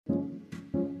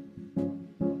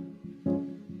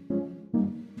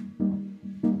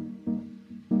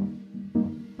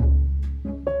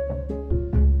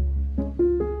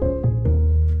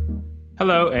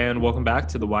Hello, and welcome back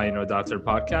to the Why You Know Doctor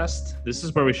podcast. This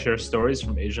is where we share stories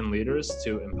from Asian leaders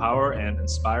to empower and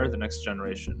inspire the next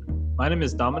generation. My name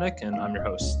is Dominic, and I'm your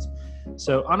host.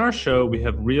 So on our show, we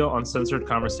have real, uncensored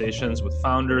conversations with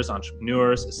founders,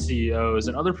 entrepreneurs, CEOs,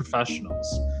 and other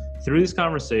professionals. Through these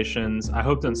conversations, I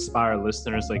hope to inspire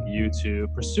listeners like you to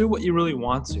pursue what you really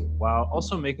want to, while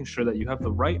also making sure that you have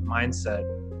the right mindset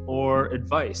or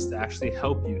advice to actually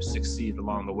help you succeed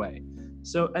along the way.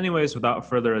 So anyways, without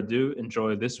further ado,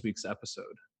 enjoy this week's episode.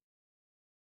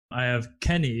 I have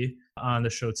Kenny on the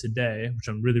show today, which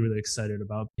I'm really excited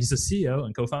about. He's the CEO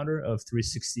and co-founder of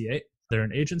 368. They're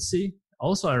an agency.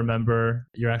 Also, I remember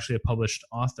you're actually a published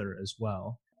author as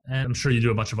well. And I'm sure you do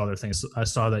a bunch of other things. I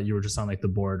saw that you were just on the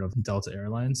board of Delta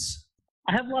Airlines.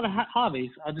 I have a lot of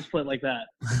hobbies. I'll just put it like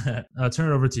that. I'll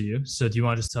turn it over to you. So do you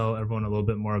want to just tell everyone a little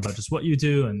bit more about just what you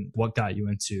do and what got you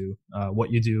into what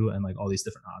you do and all these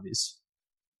different hobbies?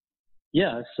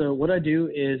 Yeah, so what I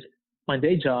do is my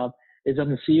day job is I'm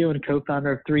the CEO and co-founder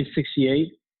of 368.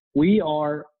 We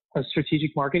are a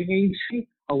strategic marketing agency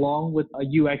along with a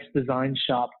UX design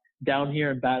shop down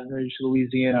here in Baton Rouge,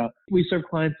 Louisiana. We serve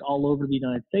clients all over the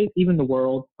United States, even the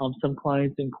world. Some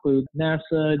clients include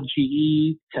NASA,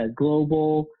 GE, TED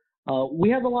Global. We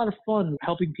have a lot of fun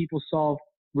helping people solve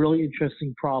really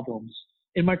interesting problems.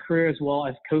 In my career as well,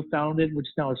 I've co-founded, which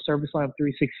is now a service line of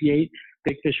 368,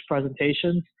 Big Fish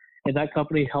Presentations. And that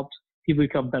company helps people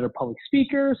become better public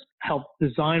speakers, help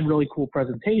design really cool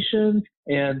presentations.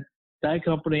 And that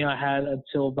company I had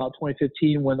until about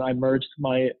 2015 when I merged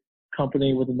my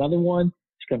company with another one,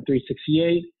 it's become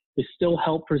 368. They still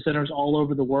help presenters all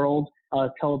over the world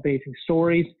tell amazing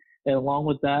stories. And along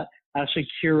with that, I actually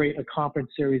curate a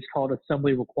conference series called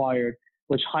Assembly Required,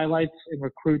 which highlights and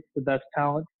recruits the best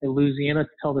talent in Louisiana to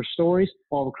tell their stories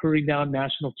while recruiting down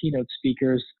national keynote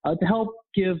speakers to help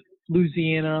give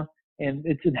Louisiana and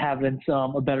its inhabitants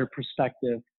a better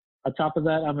perspective. On top of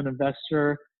that, I'm an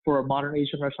investor for a modern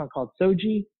Asian restaurant called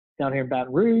Soji down here in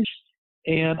Baton Rouge,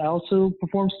 and I also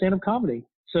perform stand-up comedy.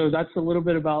 So that's a little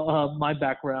bit about my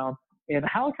background and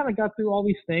how I kind of got through all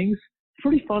these things.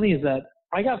 Pretty funny is that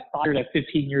I got fired at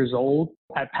 15 years old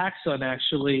at PacSun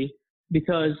actually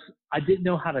because I didn't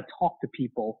know how to talk to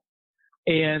people.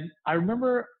 And I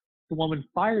remember the woman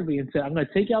fired me and said, I'm going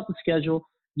to take you out the schedule.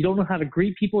 You don't know how to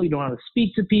greet people. You don't know how to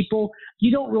speak to people.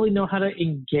 You don't really know how to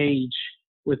engage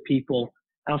with people.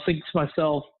 I was thinking to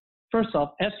myself, first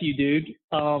off, F you, dude.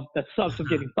 That sucks of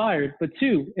getting fired. But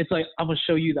two, it's like, I'm going to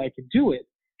show you that I can do it.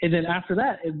 And then after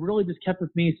that, it really just kept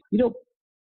with me.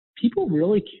 People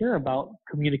really care about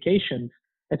communications.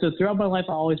 And so throughout my life,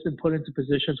 I've always been put into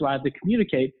positions where I have to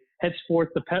communicate. Henceforth,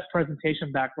 the pet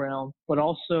presentation background, but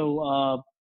also,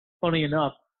 funny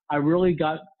enough, I really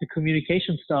got the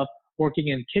communication stuff working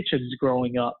in kitchens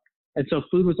growing up. And so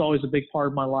food was always a big part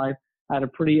of my life. I had a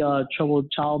pretty troubled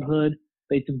childhood,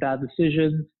 made some bad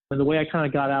decisions. And the way I kind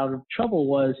of got out of trouble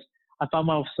was I found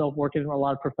myself working in a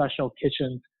lot of professional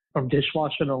kitchens from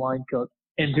dishwasher to line cook.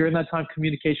 And during that time,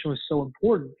 communication was so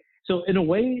important. So in a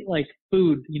way, like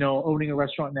food, owning a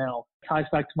restaurant now ties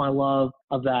back to my love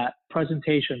of that.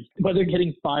 Presentations, whether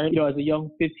getting fired, as a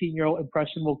young 15-year-old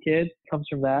impressionable kid comes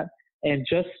from that. And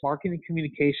just marketing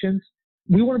communications.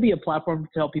 We want to be a platform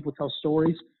to help people tell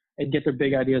stories and get their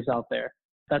big ideas out there.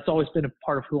 That's always been a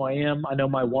part of who I am. I know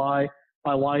my why.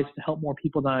 My why is to help more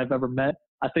people than I've ever met.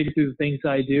 I think through the things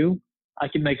I do, I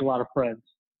can make a lot of friends.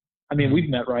 I mean, we've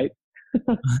met, right?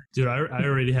 Dude, I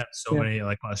already have so many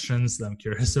questions that I'm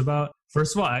curious about.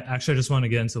 First of all, I just want to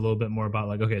get into a little bit more about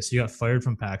okay, so you got fired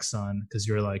from PacSun because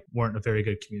you're weren't a very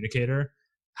good communicator.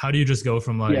 How do you just go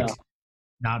from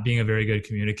not being a very good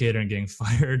communicator and getting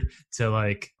fired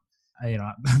to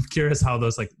I'm curious how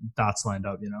those dots lined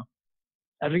up,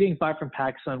 After getting fired from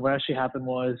PacSun, what actually happened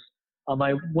was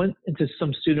I went into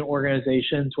some student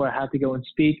organizations where I had to go and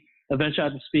speak. Eventually,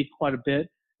 I had to speak quite a bit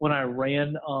when I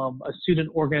ran a student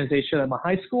organization at my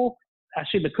high school,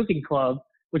 actually the cooking club,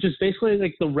 which is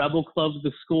basically the rebel club of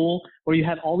the school where you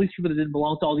had all these people that didn't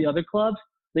belong to all the other clubs.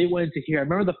 They went into here. I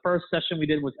remember the first session we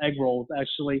did was egg rolls,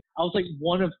 actually. I was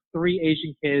one of 3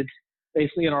 Asian kids,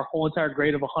 basically in our whole entire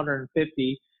grade of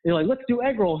 150. They're like, let's do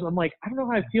egg rolls. I'm like, I don't know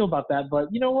how I feel about that, but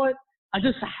you know what? I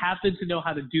just happen to know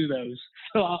how to do those.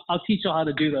 So I'll teach you how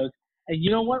to do those. And you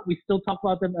know what? We still talk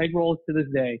about them egg rolls to this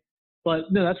day.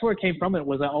 But no, that's where it came from. It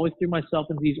was I always threw myself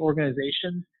into these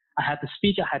organizations. I had to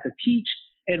speak. I had to teach.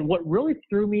 And what really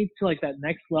threw me to that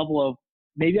next level of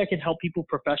maybe I can help people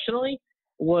professionally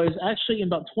was actually in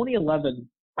about 2011,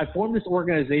 I formed this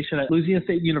organization at Louisiana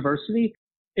State University.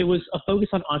 It was a focus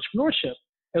on entrepreneurship.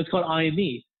 It was called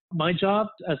IME. My job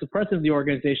as the president of the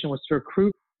organization was to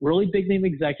recruit really big name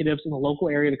executives in the local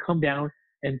area to come down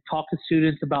and talk to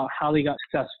students about how they got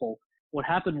successful. What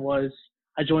happened was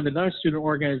I joined another student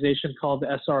organization called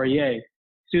the SREA,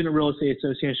 Student Real Estate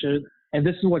Association. And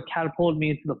this is what catapulted me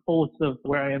into the fullest of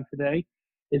where I am today,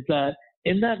 is that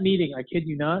in that meeting, I kid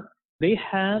you not, they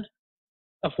had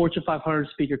a Fortune 500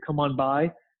 speaker come on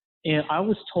by, and I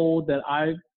was told that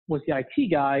I was the IT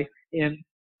guy, and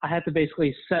I had to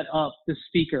basically set up the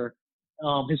speaker,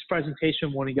 his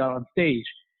presentation when he got on stage.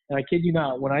 And I kid you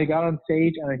not, when I got on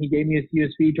stage and he gave me his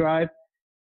USB drive,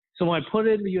 so when I put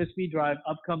it in the USB drive,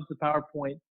 up comes the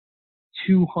PowerPoint,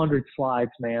 200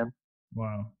 slides, man.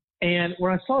 Wow. And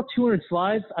when I saw 200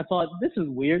 slides, I thought, this is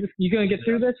weird. You going to get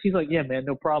through this? He's like, yeah, man,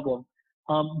 no problem.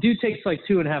 Dude takes like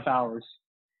 2.5 hours.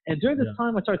 And during this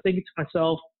time, I started thinking to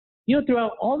myself,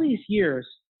 throughout all these years,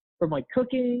 from like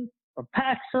cooking, from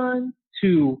PacSun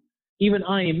to even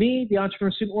IME, the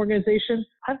Entrepreneur Student Organization,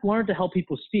 I've learned to help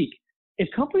people speak. If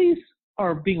companies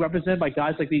are being represented by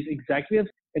guys like these executives,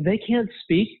 and they can't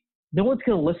speak, no one's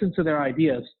going to listen to their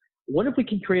ideas. What if we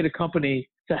can create a company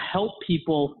to help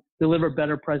people deliver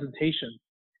better presentations?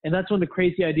 And that's when the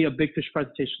crazy idea of Big Fish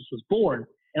Presentations was born.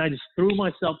 And I just threw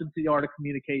myself into the art of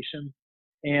communication.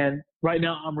 And right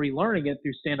now I'm relearning it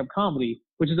through stand-up comedy,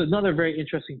 which is another very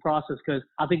interesting process because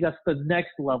I think that's the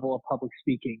next level of public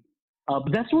speaking.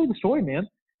 But that's really the story, man.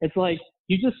 It's like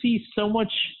you just see so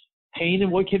much pain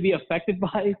and what can be affected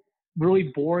by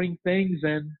really boring things.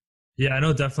 And yeah, I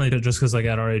know definitely, just because like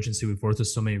at our agency, we've worked with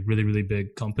so many really, really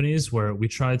big companies where we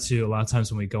try to, a lot of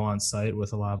times when we go on site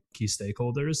with a lot of key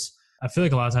stakeholders, I feel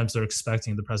like a lot of times they're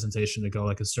expecting the presentation to go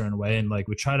like a certain way. And like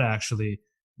we try to actually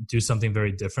do something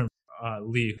very different.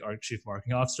 Lee, our chief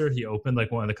marketing officer, he opened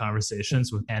like one of the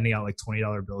conversations with handing out like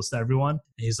 $20 bills to everyone. And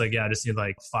he's like, yeah, I just need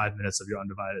like 5 minutes of your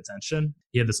undivided attention.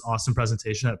 He had this awesome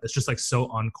presentation that's just like so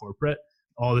uncorporate.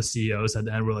 All the CEOs at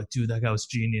the end were like, dude, that guy was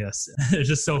genius. It's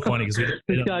just so funny because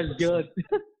this guy's good.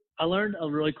 I learned a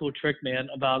really cool trick, man,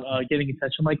 about getting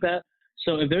attention like that.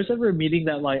 So if there's ever a meeting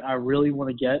that like I really want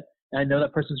to get, and I know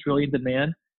that person's really in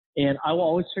demand, and I will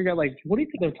always figure out like, what do you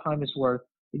think their time is worth?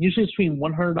 And usually it's between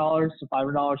 $100 to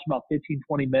 $500 for about 15,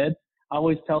 20 minutes. I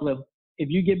always tell them, if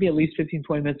you give me at least 15,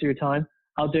 20 minutes of your time,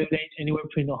 I'll donate anywhere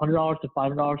between $100 to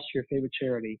 $500 to your favorite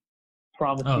charity.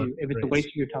 Promise you, if it's a waste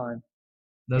of your time.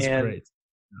 That's great.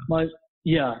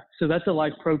 So that's a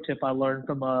life pro tip I learned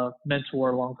from a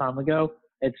mentor a long time ago.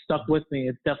 It stuck with me.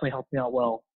 It's definitely helped me out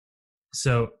well.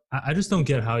 So I just don't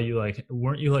get how you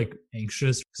weren't you like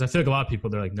anxious? Because I feel like a lot of people,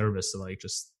 they're like nervous to like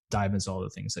just dive into all the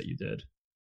things that you did.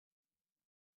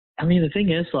 I mean, the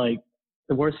thing is, like,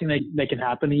 the worst thing that can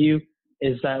happen to you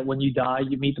is that when you die,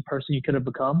 you meet the person you could have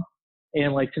become.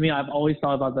 And like, to me, I've always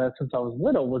thought about that since I was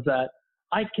little, was that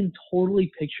I can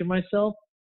totally picture myself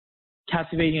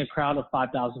captivating a crowd of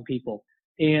 5,000 people.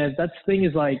 And that's the thing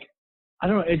is like, I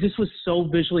don't know, it just was so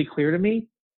visually clear to me.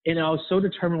 And I was so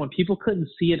determined when people couldn't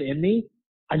see it in me,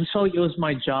 I just felt like it was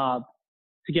my job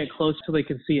to get close till they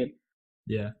could see it.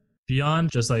 Yeah.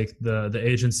 Beyond just like the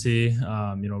agency,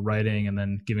 writing and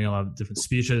then giving a lot of different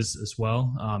speeches as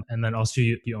well. And then also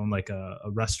you own like a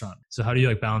restaurant. So how do you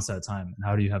like balance that time? And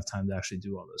how do you have time to actually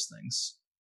do all those things?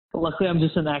 Luckily, I'm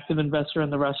just an active investor in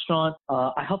the restaurant.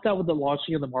 I helped out with the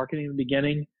launching of the marketing in the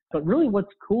beginning. But really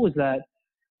what's cool is that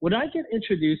when I get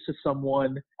introduced to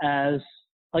someone as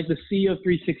like the CEO of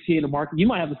 368, a market, you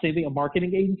might have the same thing, a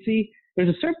marketing agency.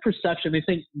 There's a certain perception. They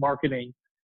think marketing,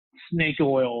 snake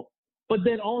oil. But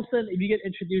then all of a sudden, if you get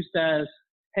introduced as,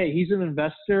 hey, he's an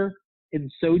investor in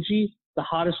Soji, the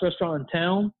hottest restaurant in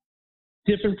town,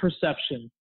 different perception.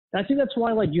 And I think that's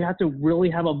why like you have to really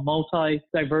have a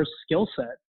multi-diverse skill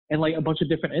set and like a bunch of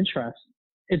different interests.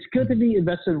 It's good to be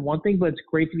invested in one thing, but it's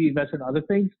great to be invested in other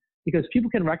things because people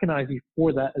can recognize you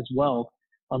for that as well.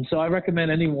 So I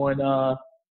recommend anyone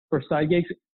for side gigs,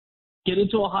 get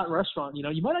into a hot restaurant.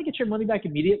 You might not get your money back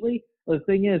immediately, but the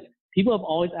thing is, people have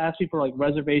always asked me for like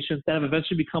reservations that have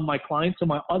eventually become my clients. So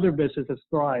my other business has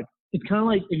thrived. It's kind of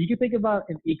like, if you can think about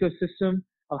an ecosystem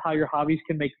of how your hobbies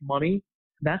can make money,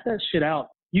 map that shit out.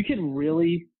 You can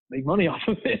really make money off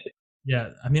of it.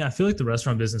 Yeah. I mean, I feel like the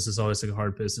restaurant business is always like a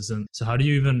hard business. And so how do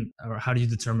you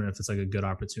determine if it's like a good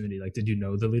opportunity? Like, did you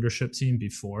know the leadership team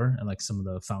before and like some of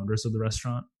the founders of the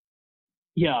restaurant?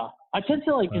 Yeah. I tend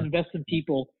to like invest in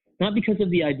people, not because of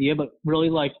the idea, but really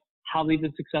like how they've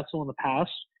been successful in the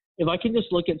past. If I can just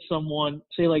look at someone,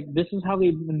 say like, this is how they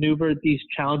maneuvered these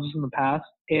challenges in the past,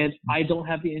 and I don't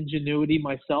have the ingenuity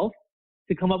myself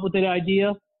to come up with that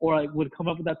idea, or I would come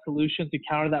up with that solution to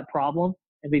counter that problem,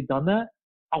 and they've done that,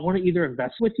 I want to either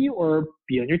invest with you or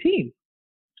be on your team.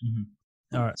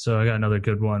 Mm-hmm. All right. So I got another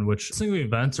good one. Which single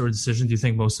event or decision do you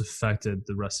think most affected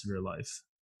the rest of your life?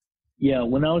 Yeah.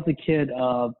 When I was a kid,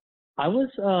 I was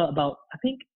about, I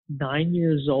think, 9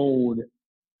 years old,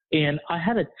 and I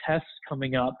had a test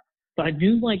coming up, but I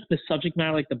knew like the subject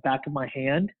matter like the back of my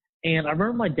hand. And I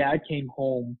remember my dad came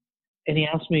home and he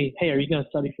asked me, "Hey, are you going to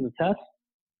study for the test?"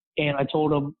 And I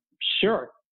told him, "Sure."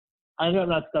 I ended up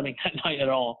not studying that night at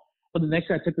all. But the next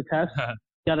day I took the test,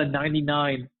 got a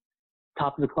 99,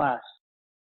 top of the class.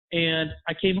 And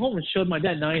I came home and showed my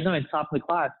dad 99, top of the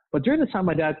class. But during the time,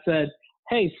 my dad said,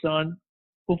 "Hey, son,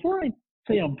 before I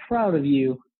say I'm proud of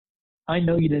you, I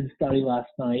know you didn't study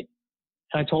last night."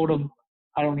 And I told him,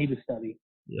 "I don't need to study."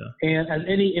 Yeah. And as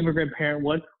any immigrant parent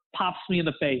would, pops me in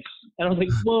the face. And I was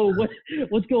like, "Whoa,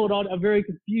 what's going on?" I'm very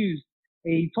confused.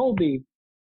 And he told me,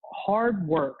 hard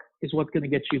work is what's going to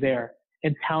get you there.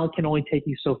 And talent can only take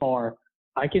you so far.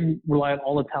 I can rely on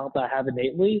all the talent that I have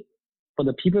innately, but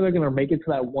the people that are going to make it to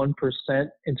that 1%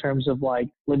 in terms of like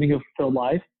living a fulfilled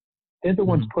life, they're the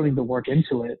ones putting the work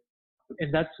into it.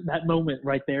 And that moment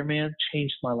right there, man,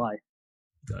 changed my life.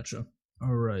 Gotcha.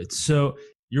 All right. So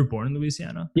you're born in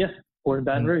Louisiana? Yes, born in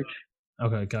Baton Rouge.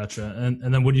 Okay, gotcha.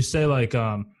 And then would you say like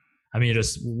I mean,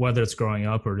 just whether it's growing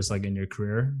up or just like in your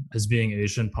career, has being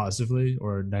Asian positively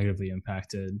or negatively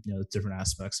impacted, different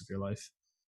aspects of your life?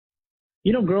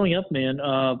 Growing up, man,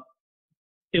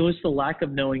 it was the lack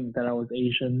of knowing that I was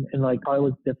Asian and like I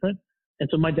was different. And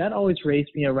so my dad always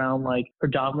raised me around like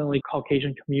predominantly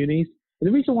Caucasian communities. And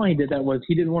the reason why he did that was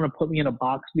he didn't want to put me in a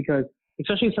box because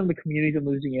especially in some of the communities in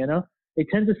Louisiana, they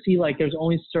tend to see like there's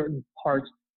only certain parts,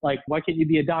 like why can't you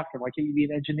be a doctor? Why can't you be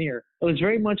an engineer? It was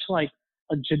very much like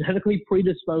a genetically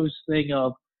predisposed thing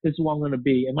of this is what I'm going to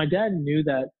be. And my dad knew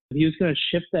that he was going to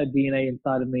shift that DNA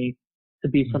inside of me to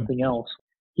be something else.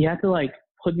 He had to like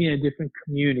put me in a different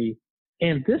community.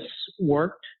 And this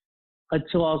worked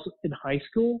until I was in high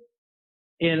school.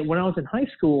 And when I was in high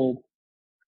school,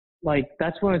 like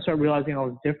that's when I started realizing I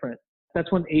was different.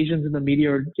 That's when Asians in the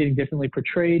media are getting differently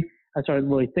portrayed. I started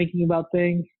really thinking about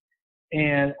things.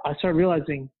 And I started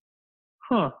realizing,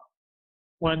 when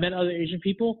I met other Asian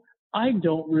people, I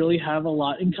don't really have a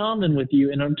lot in common with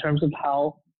you in terms of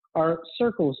how our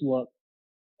circles look.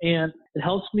 And it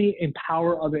helps me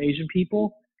empower other Asian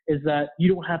people is that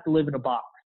you don't have to live in a box.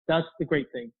 That's the great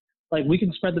thing. Like we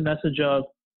can spread the message of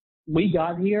we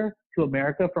got here to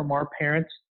America from our parents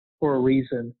for a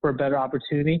reason, for a better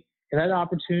opportunity. And that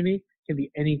opportunity can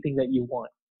be anything that you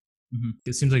want. Mm-hmm.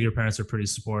 It seems like your parents are pretty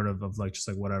supportive of like just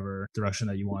like whatever direction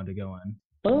that you wanted to go in.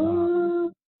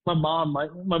 My mom,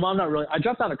 not really. I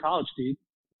dropped out of college, dude.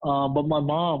 But my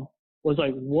mom was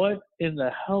like, "What in the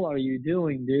hell are you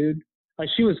doing, dude?" Like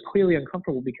she was clearly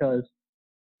uncomfortable because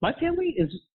my family is,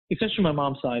 especially my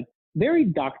mom's side, very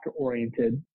doctor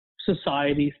oriented,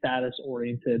 society status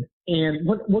oriented. And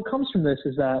what comes from this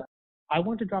is that I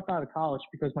wanted to drop out of college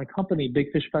because my company,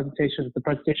 Big Fish Presentations, the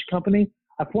presentation company,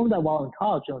 I formed that while in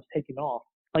college and I was taking off.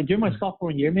 Like during my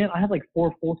sophomore year, man, I had like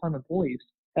 4 full-time employees.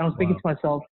 And I was thinking to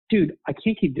myself, dude, I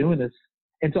can't keep doing this.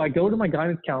 And so I go to my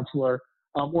guidance counselor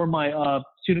or my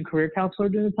student career counselor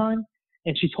during the time,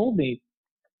 and she told me,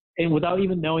 and without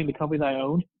even knowing the company that I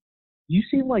owned, you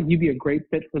seem like you'd be a great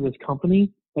fit for this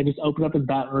company that just opened up in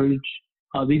Baton Rouge.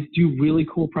 These do really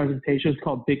cool presentations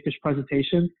called Big Fish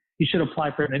Presentations. You should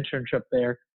apply for an internship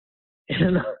there.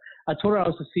 And I told her I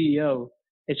was the CEO,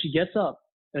 and she gets up,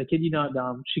 and I kid you not,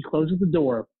 Dom, she closes the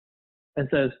door and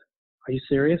says, "Are you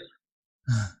serious?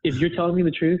 If you're telling me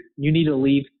the truth, you need to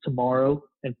leave tomorrow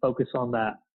and focus on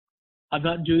that. I'm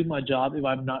not doing my job if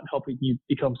I'm not helping you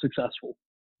become successful."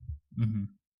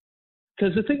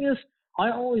 Because the thing is,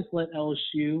 I always let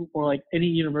LSU or like any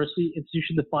university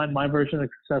institution define my version of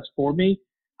success for me.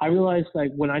 I realized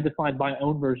like when I defined my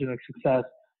own version of success,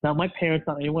 not my parents,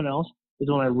 not anyone else, is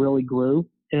when I really grew.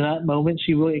 And in that moment,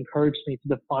 she really encouraged me to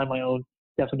define my own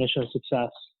definition of success.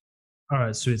 All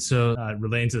right, sweet. So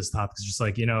relating to this topic, it's just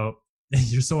like,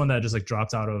 you're someone that just like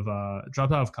dropped out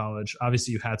of college.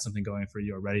 Obviously, you had something going for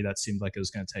you already that seemed like it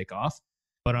was going to take off.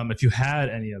 But if you had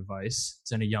any advice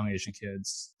to any young Asian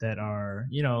kids that are,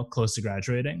 close to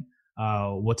graduating,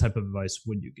 what type of advice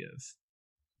would you give?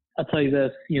 I'll tell you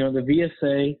this, the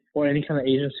VSA or any kind of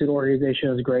Asian student organization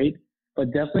is great, but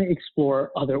definitely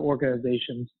explore other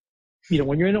organizations.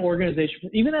 When you're in an organization,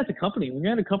 even as a company, when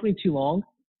you're in a company too long,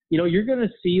 you're going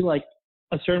to see like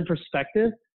a certain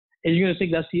perspective and you're going to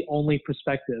think that's the only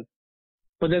perspective.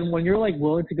 But then when you're like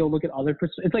willing to go look at other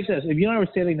perspectives, it's like this. If you and I were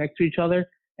standing next to each other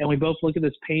and we both look at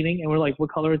this painting and we're like, "What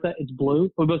color is that?" It's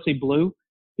blue. We both say blue.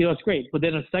 It's great. But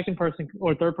then a second person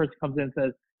or a third person comes in and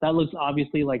says, "That looks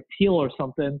obviously like teal or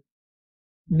something."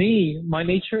 My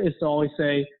nature is to always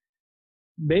say,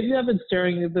 maybe I've been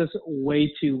staring at this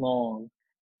way too long.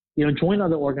 Join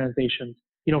other organizations.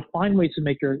 find ways to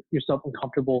make yourself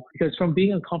uncomfortable, because from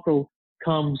being uncomfortable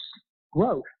comes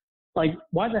growth. Like,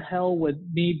 why the hell would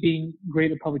me being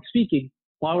great at public speaking,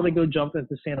 why would I go jump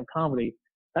into stand-up comedy?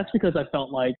 That's because I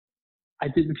felt like I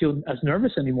didn't feel as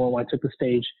nervous anymore when I took the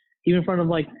stage, even in front of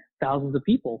like thousands of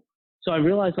people. So I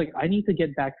realized like I need to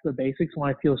get back to the basics when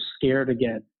I feel scared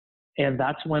again. And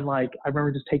that's when like I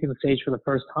remember just taking the stage for the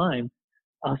first time.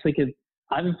 I was thinking,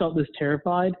 I haven't felt this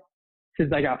terrified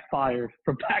since I got fired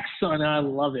from PacSun, and I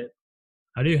love it.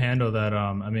 How do you handle that?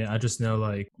 I mean, I just know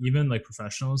like even like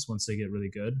professionals, once they get really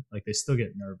good, like they still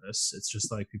get nervous. It's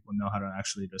just like people know how to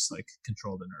actually just like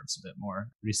control the nerves a bit more.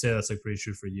 Would you say that's like pretty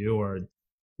true for you, or?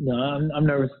 No, I'm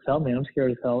nervous as hell, man. I'm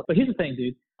scared as hell. But here's the thing,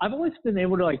 dude. I've always been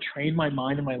able to like train my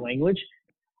mind and my language.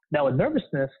 Now with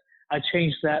nervousness, I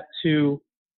changed that to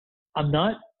I'm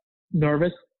not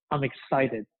nervous, I'm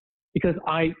excited. Because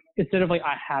instead of like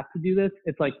I have to do this,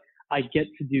 it's like I get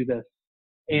to do this.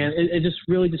 And it just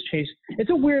really just changed. It's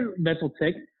a weird mental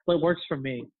tick, but it works for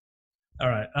me. All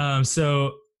right.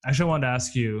 So actually I wanted to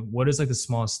ask you, what is like the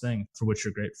smallest thing for which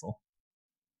you're grateful?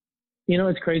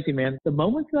 It's crazy, man. The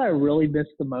moments that I really miss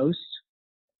the most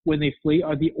when they flee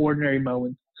are the ordinary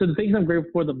moments. So the things I'm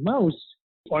grateful for the most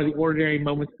are the ordinary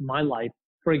moments in my life.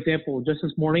 For example, just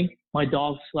this morning, my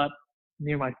dog slept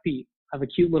near my feet. I have a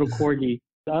cute little corgi.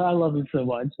 I love him so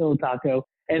much, little Taco.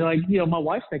 And like, my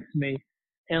wife's next to me.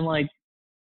 And like,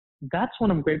 that's what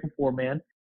I'm grateful for, man.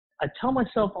 I tell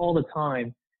myself all the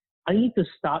time, I need to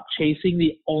stop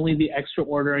chasing only the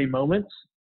extraordinary moments.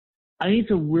 I need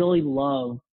to really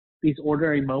love these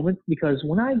ordinary moments, because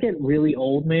when I get really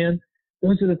old, man,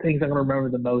 those are the things I'm going to remember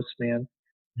the most, man.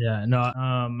 Yeah,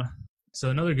 no.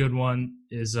 So another good one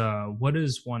is, what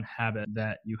is one habit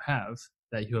that you have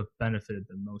benefited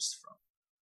the most from?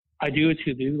 I do a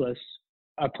to-do list.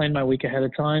 I plan my week ahead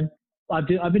of time. I've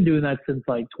been doing that since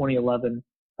like 2011.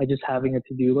 Like just having a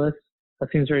to-do list. That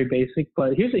seems very basic,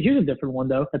 but here's a different one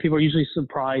though that people are usually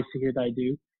surprised to hear that I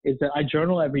do, is that I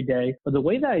journal every day. But the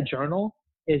way that I journal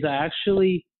is I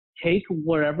actually take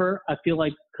whatever I feel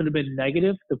like could have been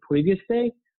negative the previous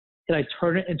day, and I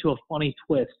turn it into a funny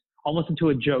twist, almost into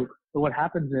a joke. But what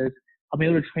happens is I'm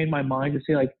able to train my mind to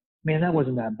say like, man, that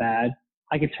wasn't that bad.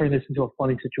 I could turn this into a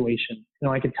funny situation.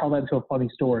 I could tell that into a funny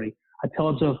story. I tell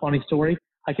it into a funny story,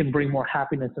 I can bring more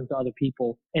happiness into other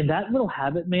people. And that little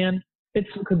habit, man, it's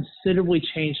considerably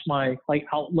changed my like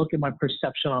outlook and my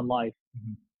perception on life.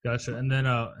 Mm-hmm. Gotcha. And then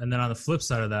on the flip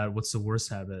side of that, what's the worst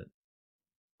habit?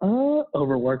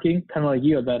 Overworking, kind of like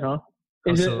you, I bet, huh?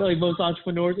 Is it like most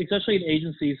entrepreneurs, especially in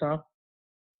agencies, huh?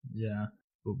 Yeah.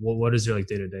 What does your like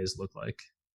day-to-days look like?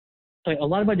 Like a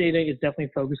lot of my day-to-day is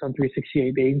definitely focused on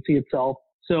 368, the agency itself.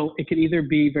 So it could either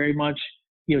be very much,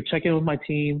 check in with my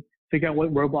team, figure out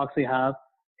what roadblocks they have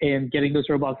and getting those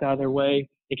roadblocks out of their way.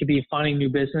 It could be finding new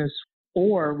business,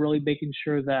 or really making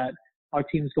sure that our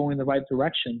team is going in the right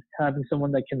direction, having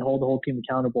someone that can hold the whole team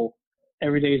accountable.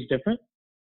 Every day is different,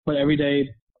 but every day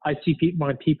I see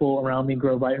my people around me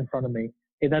grow right in front of me.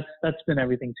 Hey, that's been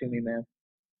everything to me, man.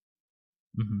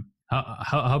 Mm-hmm.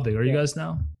 How big are you guys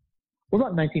now? We're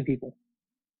about 19 people.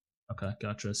 Okay,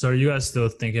 gotcha. So are you guys still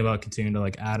thinking about continuing to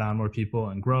like add on more people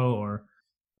and grow, or?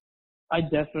 I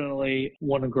definitely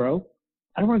want to grow.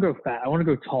 I don't want to grow fat. I want to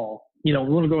grow tall. We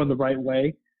want to go in the right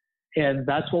way. And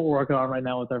that's what we're working on right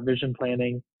now with our vision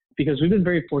planning, because we've been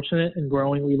very fortunate in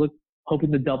growing. We look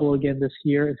hoping to double again this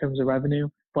year in terms of revenue.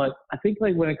 But I think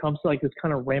like when it comes to like this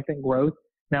kind of rampant growth,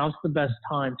 now's the best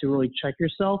time to really check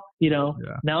yourself.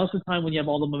 Now's the time when you have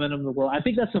all the momentum in the world. I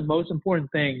think that's the most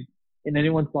important thing in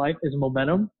anyone's life is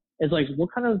momentum. Is like what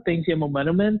kind of things you have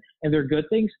momentum in, and they're good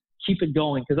things, keep it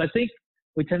going. Because I think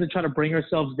we tend to try to bring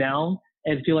ourselves down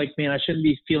and feel like, man, I shouldn't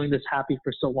be feeling this happy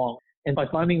for so long. And by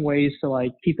finding ways to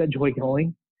like keep that joy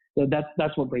going,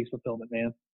 that's what brings fulfillment,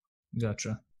 man.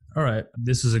 Gotcha. All right,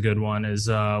 this is a good one. Is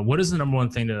what is the number one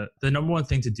thing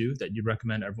to do that you'd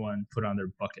recommend everyone put on their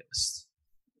bucket list?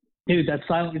 Dude, that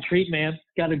silent retreat, man.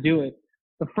 Got to do it.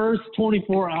 The first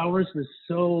 24 hours was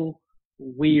so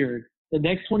weird. The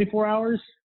next 24 hours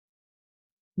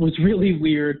was really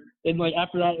weird. And like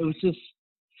after that, it was just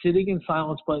sitting in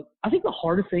silence. But I think the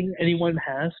hardest thing anyone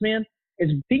has, man,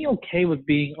 is being okay with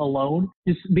being alone,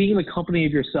 just being in the company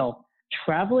of yourself.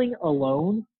 Traveling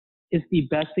alone is the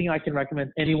best thing I can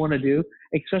recommend anyone to do,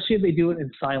 especially if they do it in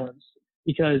silence,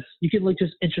 because you can look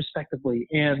just introspectively.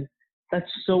 And that's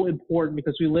so important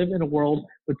because we live in a world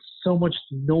with so much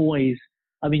noise.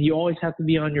 I mean, you always have to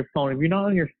be on your phone. If you're not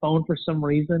on your phone for some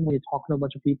reason when you're talking to a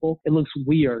bunch of people, it looks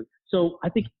weird. So I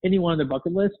think anyone on their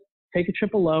bucket list, take a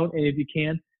trip alone, and if you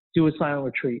can, do a silent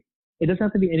retreat. It doesn't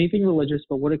have to be anything religious,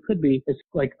 but what it could be is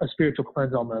like a spiritual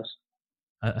cleanse almost.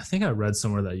 I think I read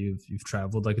somewhere that you've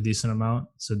traveled like a decent amount.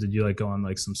 So did you like go on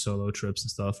like some solo trips and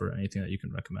stuff, or anything that you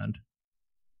can recommend?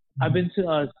 I've been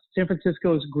to San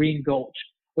Francisco's Green Gulch,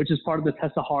 which is part of the Tes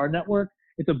Sahara network.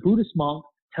 It's a Buddhist monk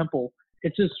temple.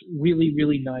 It's just really,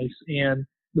 really nice. And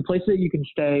the place that you can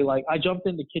stay, like I jumped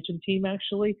in the kitchen team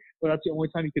actually, but that's the only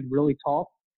time you could really talk.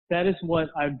 That is what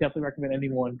I would definitely recommend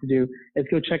anyone to do, is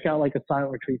go check out like a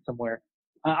silent retreat somewhere.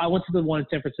 I went to the one in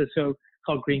San Francisco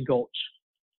called Green Gulch.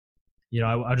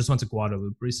 I just went to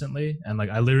Guadalupe recently, and like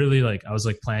I literally like I was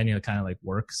like planning to kind of like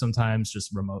work sometimes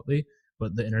just remotely,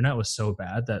 but the internet was so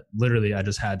bad that literally I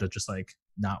just had to just like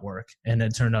not work, and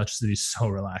it turned out just to be so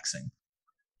relaxing.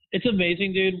 It's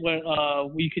amazing, dude, what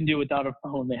you can do without a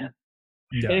phone, man.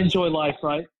 Yeah. And enjoy life,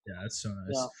 right? Yeah, it's so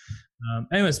nice. Yeah.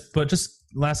 Anyways, but just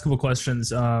last couple questions.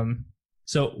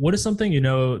 So what is something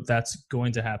that's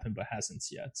going to happen but hasn't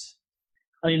yet?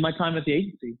 I mean, my time at the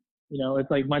agency.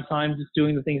 It's like my time just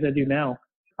doing the things I do now.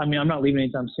 I mean, I'm not leaving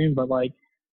anytime soon, but like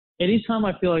anytime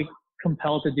I feel like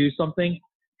compelled to do something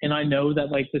and I know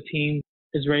that like the team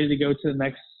is ready to go to the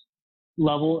next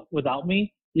level without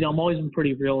me, I'm always been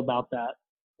pretty real about that.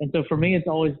 And so for me, it's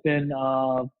always been,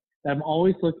 I'm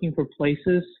always looking for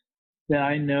places that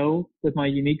I know with my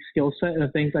unique skill set and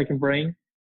the things I can bring,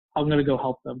 I'm going to go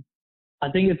help them.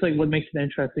 I think it's like what makes it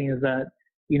interesting is that,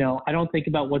 I don't think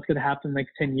about what's going to happen in the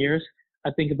next 10 years. I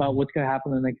think about what's going to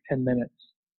happen in the next 10 minutes.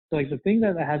 So like the thing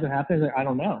that hasn't happened is like, I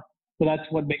don't know. So that's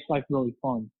what makes life really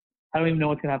fun. I don't even know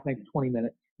what's going to happen in the next 20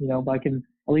 minutes, but I can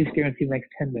at least guarantee the next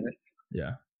 10 minutes.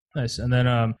 Yeah. Nice. And then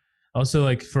also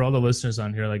like for all the listeners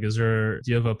on here, like do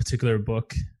you have a particular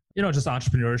book, just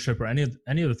entrepreneurship or any of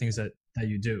the things that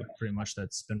you do pretty much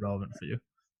that's been relevant for you?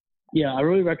 Yeah, I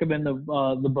really recommend the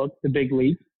book, The Big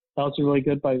Leap. That was really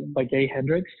good by Gay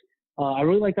Hendricks. I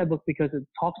really like that book because it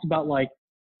talks about like,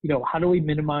 how do we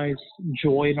minimize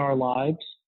joy in our lives?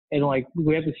 And like,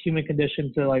 we have this human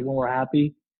condition to like, when we're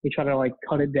happy, we try to like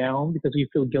cut it down because we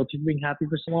feel guilty for being happy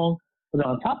for so long. But then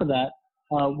on top of that,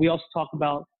 we also talk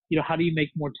about, how do you make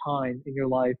more time in your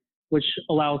life, which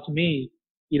allows me,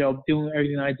 doing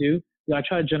everything I do, I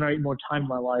try to generate more time in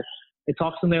my life. It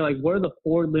talks in there like, what are the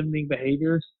 4 limiting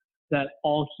behaviors that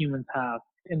all humans have?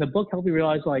 And the book helped me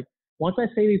realize like, once I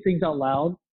say these things out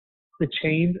loud, the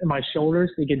chains in my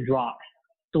shoulders, they get dropped.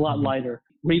 It's a lot lighter.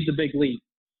 Read The Big Leap.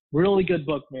 Really good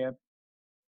book, man.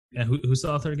 And who's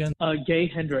the author again? Gay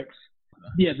Hendricks.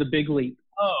 Yeah, The Big Leap.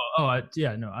 I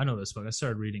know this book. I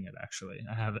started reading it actually.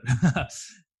 I haven't.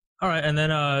 All right, and then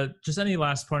just any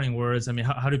last parting words? I mean,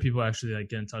 how do people actually like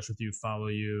get in touch with you, follow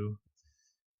you?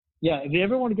 Yeah, if you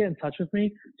ever want to get in touch with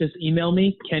me, just email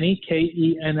me, Kenny,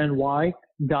 KENNY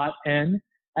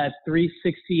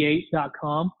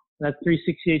 .n@368.com. That's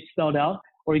 368 spelled out,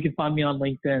 or you can find me on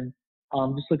LinkedIn.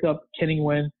 Just look up Kenny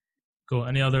Nguyen. Cool.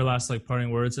 Any other last like parting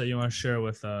words that you want to share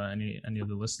with any of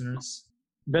the listeners?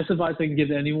 Best advice I can give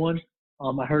to anyone.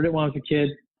 I heard it when I was a kid.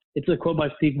 It's a quote by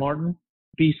Steve Martin.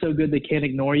 Be so good they can't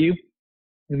ignore you.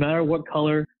 No matter what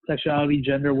color, sexuality,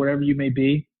 gender, wherever you may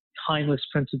be, timeless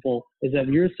principle is that if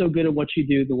you're so good at what you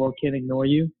do, the world can't ignore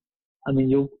you. I mean,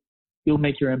 you'll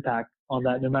make your impact on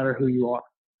that no matter who you are.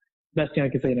 Best thing I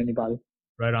can say to anybody.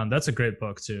 Right on. That's a great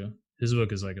book too. His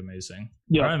book is like amazing.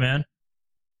 Yeah. All right, man.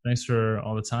 Thanks for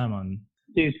all the time on.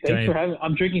 Dude, thanks for having me.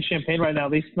 I'm drinking champagne right now.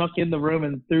 They snuck in the room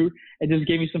and just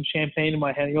gave me some champagne in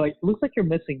my hand. You're like, it looks like you're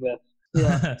missing this.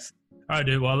 Yeah. All right,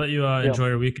 dude. Well, I'll let you enjoy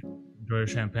your weekend. Enjoy your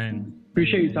champagne.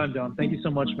 Appreciate your time, John. Thank you so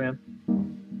much, man.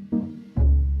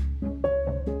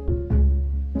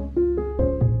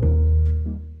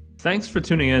 Thanks for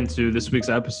tuning in to this week's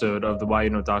episode of the Why You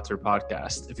Know Doctor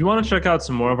podcast. If you want to check out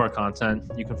some more of our content,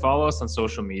 you can follow us on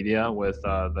social media with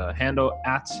the handle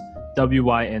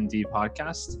 @WYND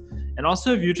podcast. And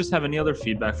also, if you just have any other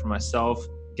feedback for myself,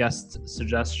 guest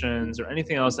suggestions, or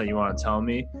anything else that you want to tell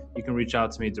me, you can reach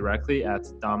out to me directly at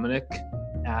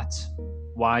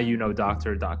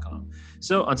Dominic@whyyouknowdoctor.com.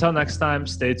 So until next time,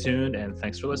 stay tuned and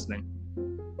thanks for listening.